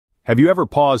Have you ever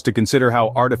paused to consider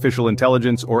how artificial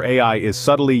intelligence or AI is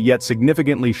subtly yet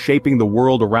significantly shaping the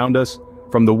world around us?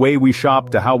 From the way we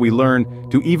shop to how we learn,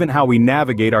 to even how we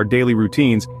navigate our daily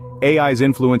routines, AI's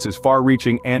influence is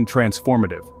far-reaching and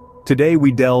transformative. Today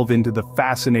we delve into the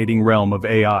fascinating realm of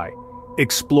AI,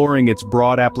 exploring its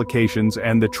broad applications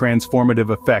and the transformative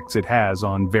effects it has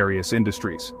on various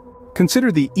industries.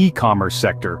 Consider the e-commerce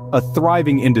sector, a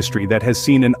thriving industry that has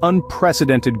seen an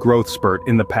unprecedented growth spurt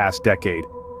in the past decade.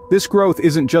 This growth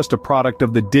isn't just a product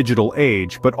of the digital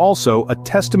age, but also a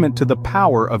testament to the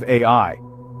power of AI.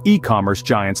 E-commerce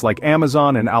giants like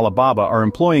Amazon and Alibaba are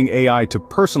employing AI to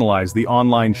personalize the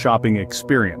online shopping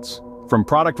experience. From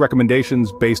product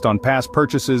recommendations based on past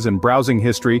purchases and browsing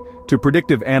history to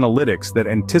predictive analytics that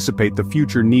anticipate the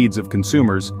future needs of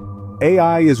consumers,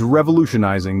 AI is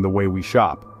revolutionizing the way we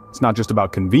shop. It's not just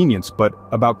about convenience, but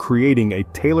about creating a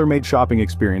tailor-made shopping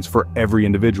experience for every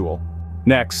individual.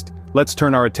 Next, let's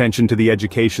turn our attention to the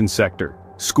education sector.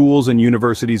 Schools and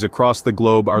universities across the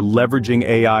globe are leveraging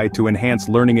AI to enhance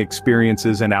learning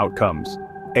experiences and outcomes.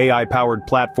 AI-powered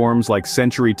platforms like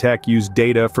Century Tech use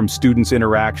data from students'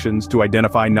 interactions to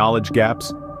identify knowledge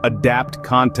gaps, adapt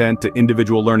content to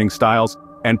individual learning styles,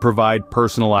 and provide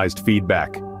personalized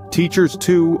feedback. Teachers,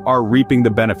 too, are reaping the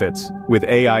benefits, with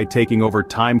AI taking over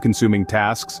time-consuming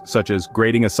tasks such as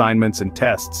grading assignments and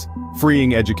tests,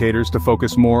 freeing educators to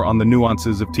focus more on the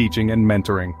nuances of teaching and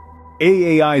mentoring.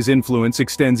 AI's influence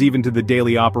extends even to the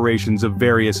daily operations of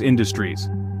various industries.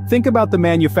 Think about the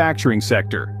manufacturing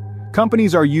sector.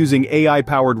 Companies are using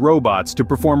AI-powered robots to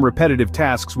perform repetitive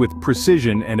tasks with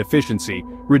precision and efficiency,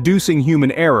 reducing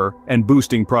human error and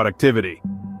boosting productivity.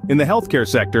 In the healthcare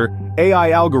sector, AI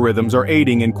algorithms are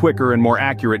aiding in quicker and more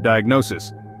accurate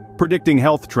diagnosis, predicting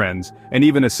health trends, and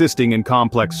even assisting in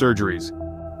complex surgeries.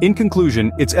 In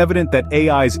conclusion, it's evident that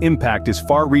AI's impact is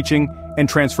far-reaching and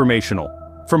transformational.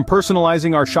 From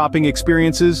personalizing our shopping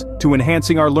experiences, to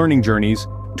enhancing our learning journeys,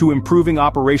 to improving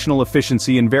operational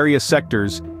efficiency in various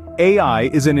sectors, AI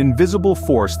is an invisible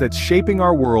force that's shaping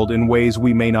our world in ways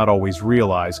we may not always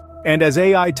realize. And as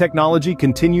AI technology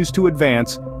continues to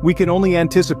advance, we can only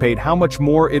anticipate how much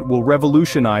more it will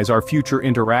revolutionize our future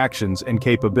interactions and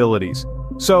capabilities.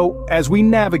 So, as we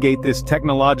navigate this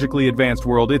technologically advanced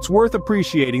world, it's worth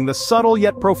appreciating the subtle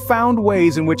yet profound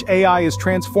ways in which AI is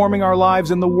transforming our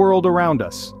lives and the world around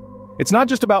us. It's not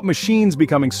just about machines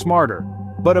becoming smarter,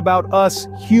 but about us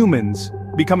humans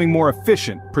becoming more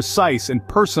efficient, precise, and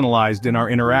personalized in our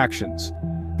interactions.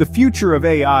 The future of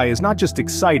AI is not just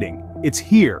exciting, it's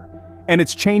here, and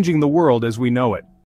it's changing the world as we know it.